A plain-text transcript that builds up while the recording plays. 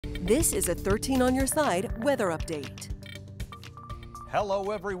This is a 13 on your side weather update.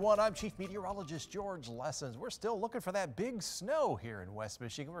 Hello everyone, I'm Chief Meteorologist George Lessons. We're still looking for that big snow here in West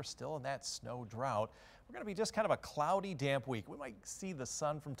Michigan. We're still in that snow drought. We're going to be just kind of a cloudy, damp week. We might see the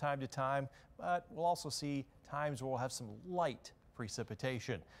sun from time to time, but we'll also see times where we'll have some light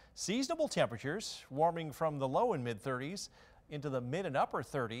precipitation. Seasonable temperatures warming from the low and mid 30s into the mid and upper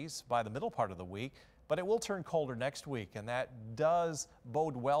 30s by the middle part of the week. But it will turn colder next week, and that does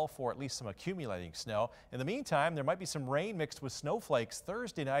bode well for at least some accumulating snow. In the meantime, there might be some rain mixed with snowflakes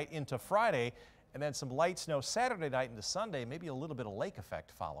Thursday night into Friday, and then some light snow Saturday night into Sunday, maybe a little bit of lake effect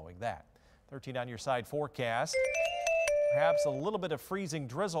following that. 13 on your side forecast. Perhaps a little bit of freezing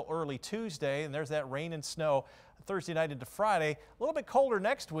drizzle early Tuesday, and there's that rain and snow Thursday night into Friday. A little bit colder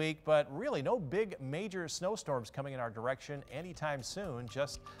next week, but really no big major snowstorms coming in our direction anytime soon,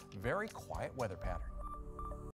 just very quiet weather patterns.